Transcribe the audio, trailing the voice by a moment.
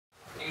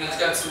England's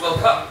going to the World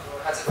Cup.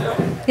 How's it feel?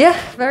 Yeah,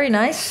 very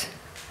nice.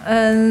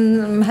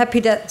 And I'm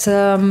happy that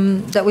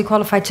that we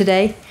qualified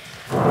today.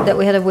 That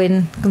we had a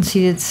win,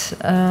 conceded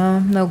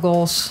no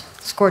goals,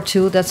 scored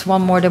 2. That's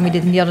 1 more than we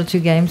did in the other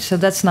 2 games. So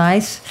that's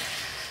nice.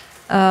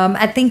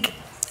 I think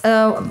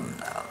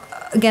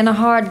again a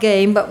hard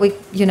game, but we,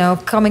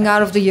 coming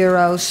out of the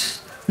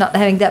Euros, not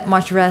having that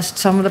much rest.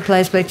 Some of the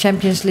players played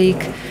Champions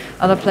League,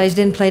 other players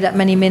didn't play that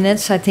many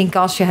minutes. I think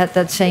Austria had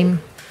that same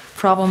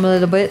problem a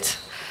little bit.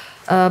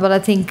 But I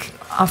think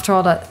after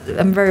all that,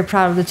 I'm very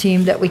proud of the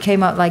team that we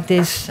came out like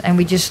this and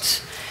we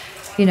just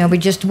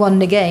won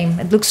the game.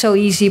 It looks so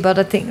easy, but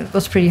I think it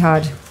was pretty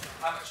hard.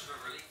 How much of a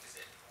relief is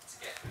it to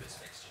get through this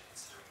fixture,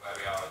 considering where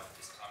we are at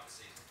this time of the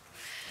season?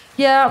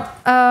 Yeah,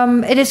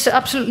 it is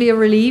absolutely a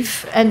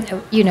relief.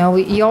 And,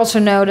 you also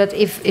know that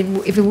if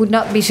it would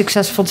not be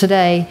successful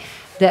today,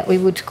 that we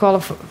would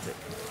qualify.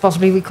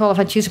 Possibly we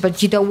qualify Tuesday,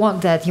 but you don't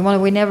want that. You want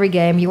to win every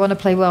game. You want to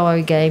play well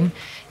every game.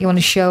 You want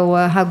to show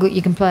how good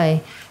you can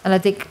play. And I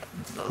think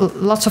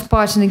lots of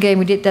parts in the game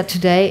we did that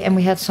today, and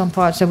we had some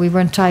parts that we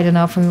weren't tight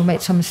enough, and we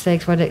made some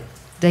mistakes where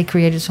they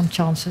created some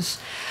chances.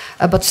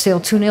 But still,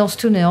 2-0 is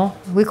 2-0.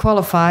 We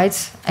qualified,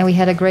 and we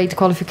had a great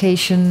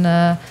qualification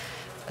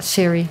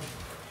series.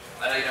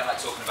 I know you don't like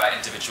talking about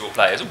individual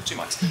players. Oh, too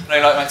much. I know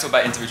you don't like talking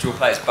about individual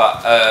players,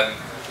 but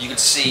you could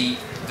see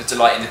the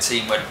delight in the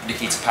team when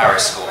Nikita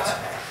Parris scored.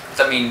 Does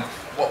that mean,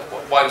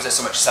 why was there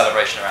so much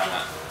celebration around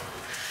that?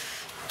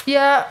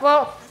 Yeah,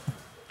 well,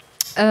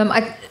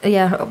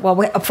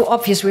 for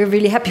obvious, we're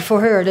really happy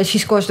for her that she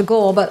scores the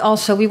goal, but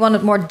also we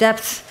wanted more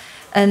depth,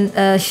 and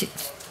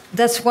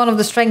that's one of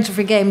the strengths of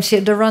her game.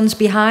 The runs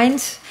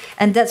behind,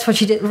 and that's what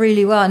she did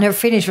really well, and her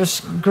finish was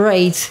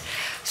great.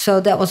 So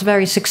that was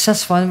very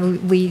successful,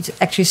 and we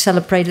actually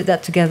celebrated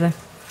that together.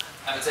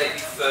 And a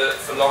debut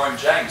for Lauren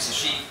James. Has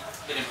she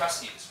been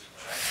impressing you this week?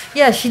 Right?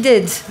 Yeah, she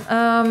did.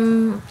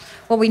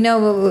 Well, we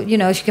know,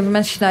 she can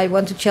mention I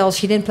went to Chelsea.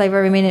 She didn't play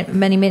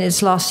many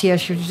minutes last year.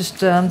 She was just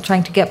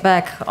trying to get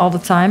back all the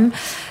time.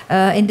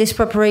 In this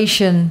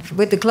preparation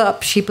with the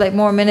club, she played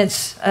more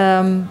minutes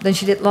than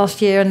she did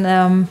last year,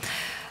 and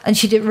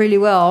she did really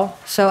well.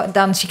 So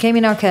then she came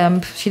in our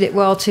camp. She did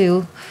well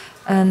too,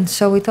 and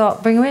so we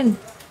thought, bring her in.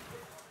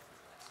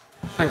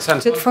 Thanks,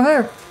 Anton. Good for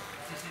her.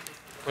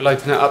 We'll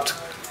open it up to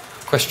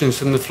questions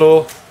from the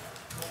floor.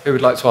 Who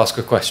would like to ask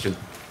a question?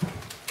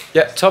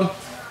 Yeah, Tom.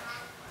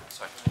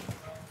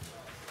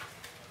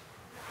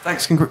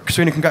 Thanks,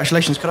 Sarina.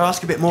 Congratulations. Could I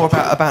ask a bit more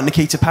about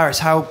Nikita Parris?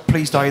 How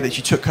pleased are you that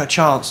you took her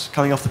chance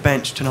coming off the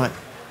bench tonight?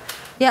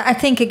 Yeah, I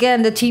think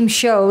again the team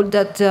showed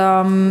that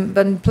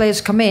when players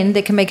come in,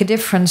 they can make a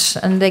difference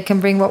and they can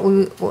bring what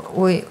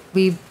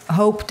we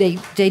hope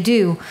they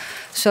do.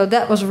 So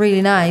that was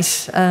really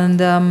nice,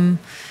 and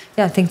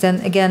I think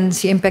then again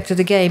she impacted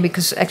the game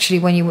because actually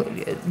when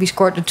we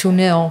scored the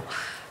 2-0,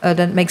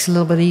 that makes it a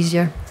little bit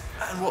easier.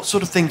 And what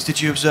sort of things did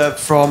you observe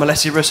from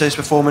Alessia Russo's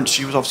performance?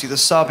 She was obviously the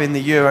sub in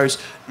the Euros,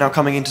 now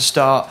coming in to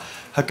start.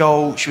 Her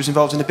goal, she was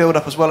involved in the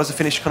build-up as well as the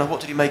finish. Kind of, what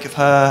did you make of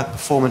her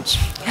performance?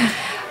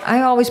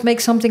 I always make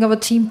something of a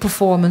team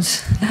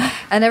performance.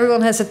 And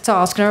everyone has a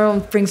task and everyone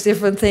brings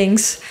different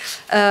things.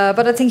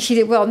 But I think she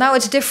did well. Now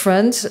it's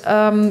different.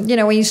 When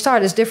you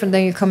start, it's different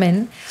than you come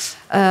in.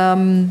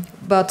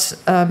 As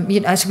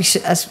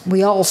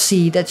we all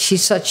see, that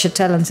she's such a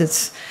talented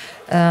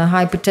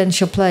high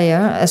potential player,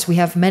 as we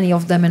have many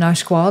of them in our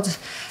squad,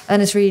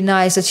 and it's really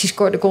nice that she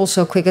scored the goal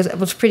so quick. It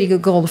was a pretty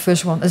good goal, the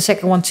first one, the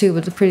second one too,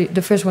 but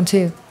the first one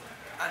too.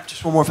 And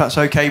just one more, if that's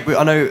okay.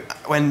 I know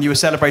when you were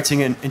celebrating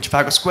in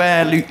Trafalgar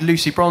Square,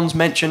 Lucy Bronze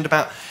mentioned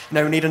about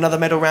we need another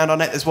medal round our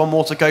net. There's one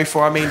more to go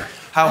for. I mean,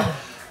 how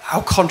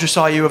conscious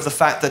are you of the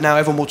fact that now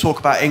everyone will talk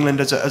about England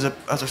as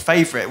a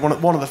favourite,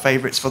 one of the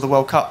favourites for the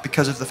World Cup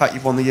because of the fact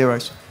you've won the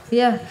Euros?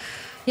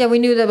 Yeah, we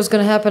knew that was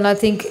going to happen. I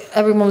think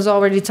everyone was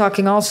already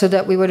talking also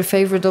that we were the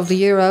favourite of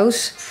the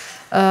Euros.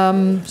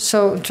 I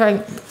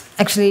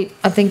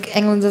think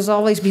England has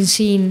always been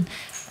seen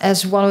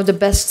as one of the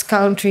best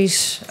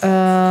countries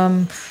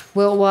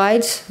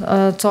worldwide,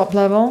 top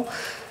level.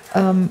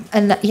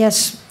 And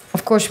yes,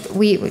 of course,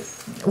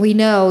 we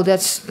know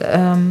that's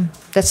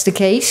the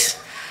case.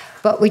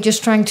 But we're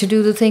just trying to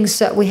do the things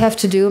that we have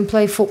to do and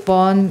play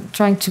football and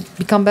trying to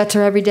become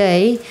better every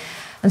day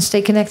and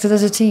stay connected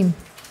as a team.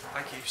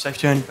 Safe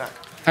journey back.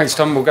 Thanks,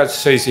 Tom. We'll go to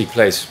Susie,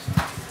 please.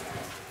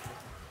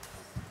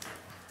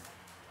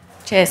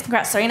 Cheers.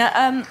 Congrats,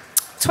 Sarina.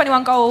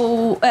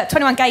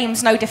 21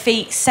 games, no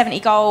defeats,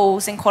 70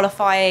 goals in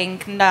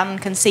qualifying, none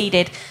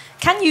conceded.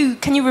 Can you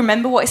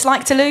remember what it's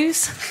like to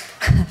lose?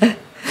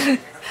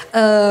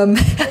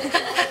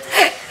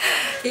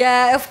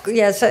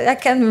 Yes, I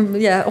can.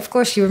 Yeah, of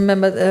course you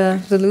remember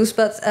the lose,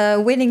 but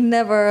winning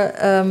never.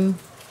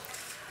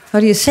 How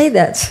do you say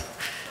that?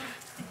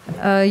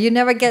 You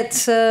never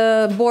get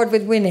bored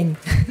with winning.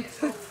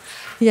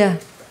 Yeah,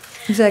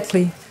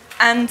 exactly.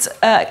 And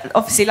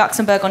obviously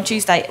Luxembourg on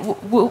Tuesday.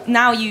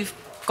 Now you've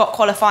got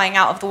qualifying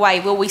out of the way,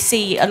 will we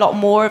see a lot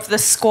more of the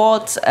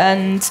squad?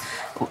 And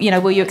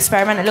will you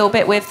experiment a little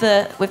bit with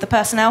the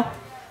personnel?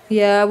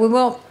 Yeah, we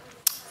will.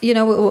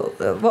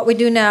 what we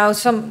do now.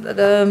 Some of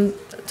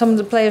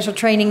the players are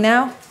training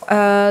now.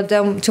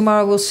 Then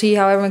tomorrow we'll see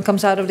how everyone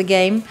comes out of the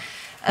game,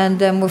 and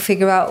then we'll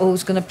figure out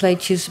who's going to play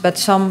Tuesday. But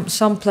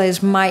some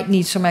players might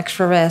need some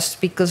extra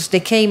rest because they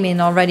came in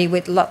already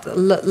with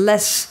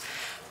less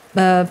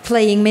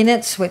playing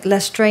minutes, with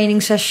less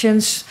training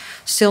sessions.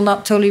 Still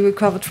not totally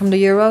recovered from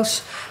the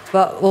Euros,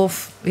 but we'll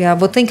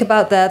think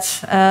about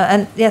that.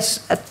 And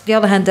yes, at the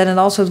other hand, then it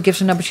also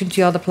gives an opportunity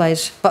to other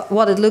players. But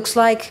what it looks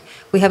like,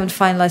 we haven't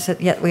finalised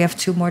it yet. We have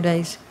 2 more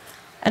days.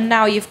 And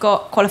now you've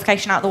got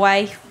qualification out of the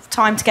way.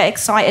 Time to get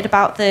excited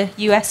about the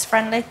US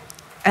friendly?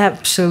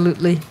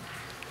 Absolutely.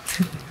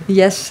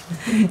 Yes.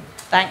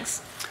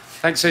 Thanks.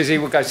 Thanks, Susie.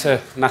 We'll go to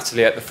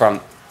Natalie at the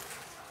front.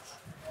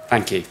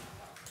 Thank you.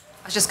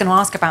 I was just going to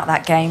ask about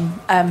that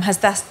game. Has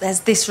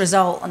this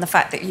result and the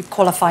fact that you've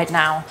qualified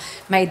now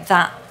made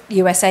that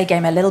USA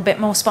game a little bit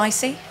more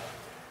spicy?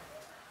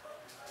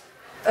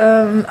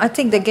 I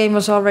think the game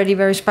was already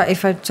very spicy.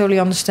 If I totally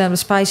understand the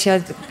spicy, I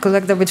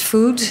collect that with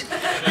food.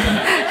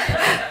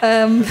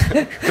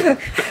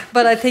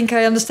 But I think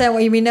I understand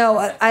what you mean. No,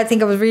 I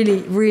think I was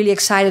really, really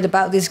excited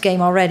about this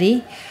game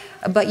already.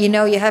 But you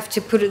have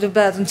to put it to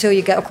bed until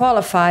you get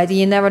qualified, and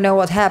you never know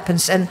what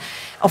happens. And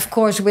of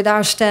course, with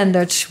our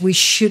standards, we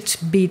should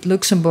beat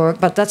Luxembourg,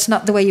 but that's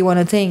not the way you want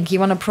to think. You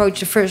want to approach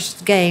the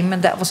first game,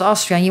 and that was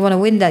Austria, and you want to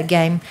win that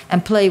game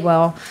and play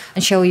well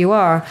and show who you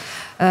are.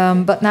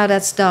 But now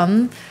that's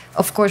done.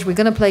 Of course, we're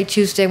going to play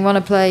Tuesday. We want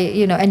to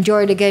play,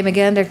 enjoy the game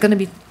again. There are going to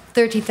be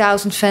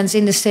 30,000 fans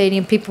in the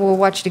stadium. People will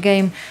watch the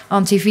game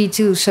on TV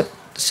too.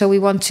 So we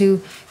want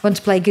to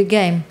play a good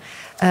game.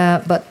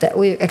 But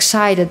we're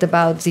excited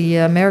about the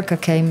America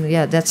game.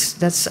 Yeah,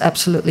 that's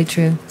absolutely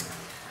true.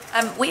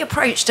 We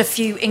approached a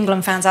few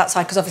England fans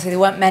outside because obviously there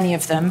weren't many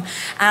of them,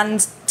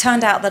 and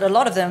turned out that a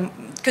lot of them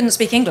couldn't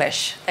speak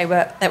English. They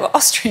were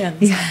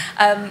Austrians.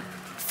 Yeah.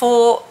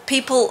 For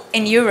people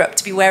in Europe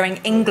to be wearing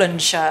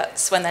England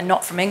shirts when they're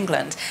not from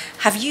England,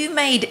 have you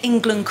made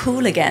England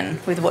cool again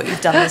with what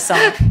you've done this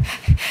summer?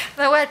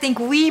 No, I think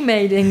we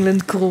made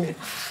England cool.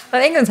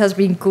 But England has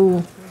been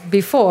cool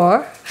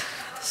before.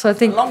 So I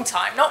think a long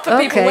time, not for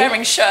people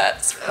wearing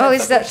shirts. Oh,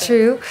 is that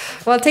true?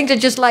 Well, I think they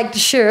just like the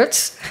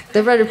shirts.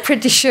 They're very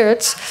pretty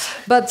shirts.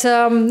 But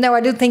no,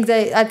 I do think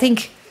I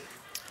think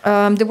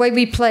the way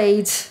we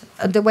played,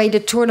 the way the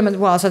tournament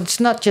was, it's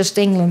not just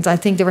England. I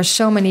think there were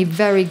so many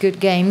very good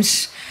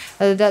games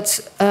that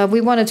we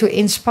wanted to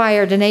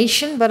inspire the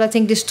nation. But I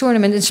think this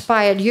tournament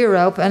inspired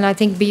Europe, and I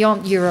think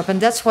beyond Europe,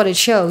 and that's what it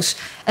shows.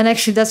 And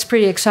actually, that's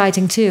pretty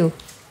exciting too.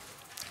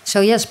 So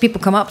yes,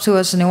 people come up to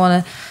us and they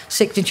want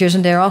signatures,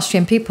 and they're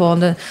Austrian people.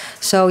 And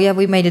so yeah,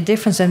 we made a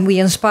difference, and we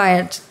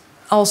inspired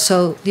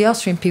also the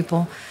Austrian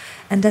people,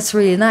 and that's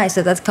really nice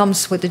that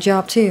comes with the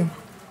job too.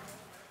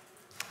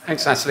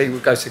 Thanks, Natalie. We'll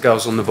go to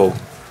girls on the ball.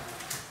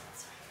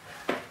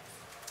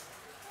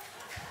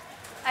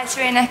 Hi,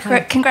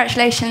 Sarina.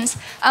 Congratulations.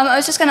 I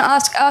was just going to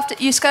ask, after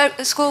you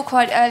scored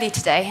quite early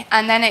today,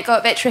 and then it got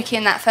a bit tricky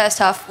in that first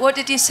half. What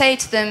did you say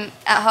to them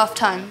at half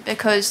time?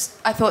 Because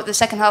I thought the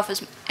second half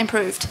was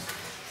improved.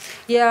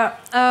 Yeah.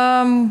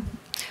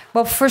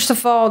 Well, first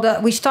of all,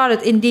 we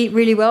started indeed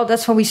really well.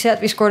 That's what we said.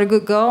 We scored a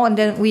good goal, and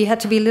then we had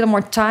to be a little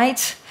more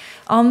tight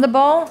on the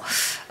ball,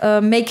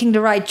 making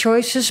the right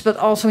choices, but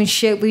also in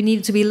shape. We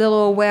needed to be a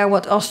little aware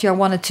what Austria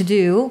wanted to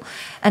do,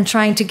 and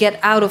trying to get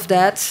out of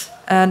that.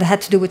 And it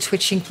had to do with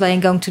switching play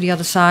and going to the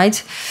other side.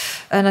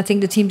 And I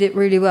think the team did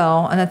really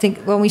well. And I think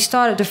when we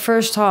started the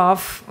first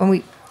half, when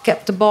we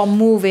kept the ball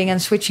moving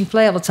and switching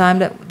play all the time,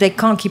 that they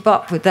can't keep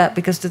up with that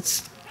because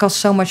it's cost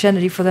so much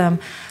energy for them.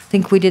 I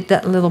think we did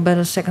that a little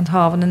better second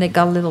half, and then they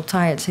got a little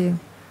tired too.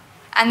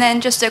 And then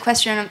just a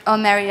question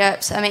on Mary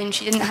Earps. I mean,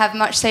 she didn't have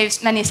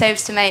many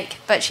saves to make,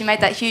 but she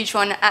made that huge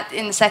one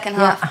in the second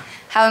half.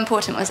 How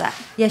important was that?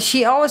 Yeah,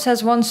 she always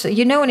has one.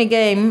 In a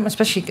game,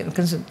 especially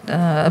against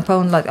an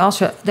opponent like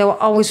Austria, there will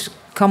always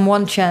come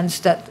one chance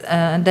that,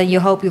 and then you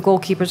hope your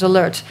goalkeeper's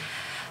alert.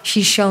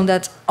 She's shown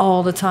that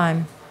all the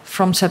time,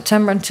 from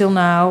September until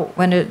now.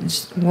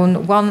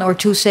 When one or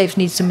two saves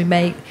needs to be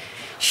made,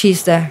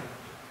 she's there.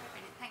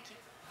 Thank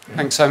you.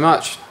 Thanks so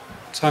much.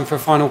 Time for a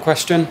final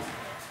question.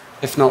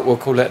 If not, we'll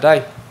call it a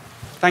day.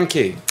 Thank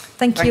you.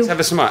 Thanks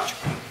ever so much.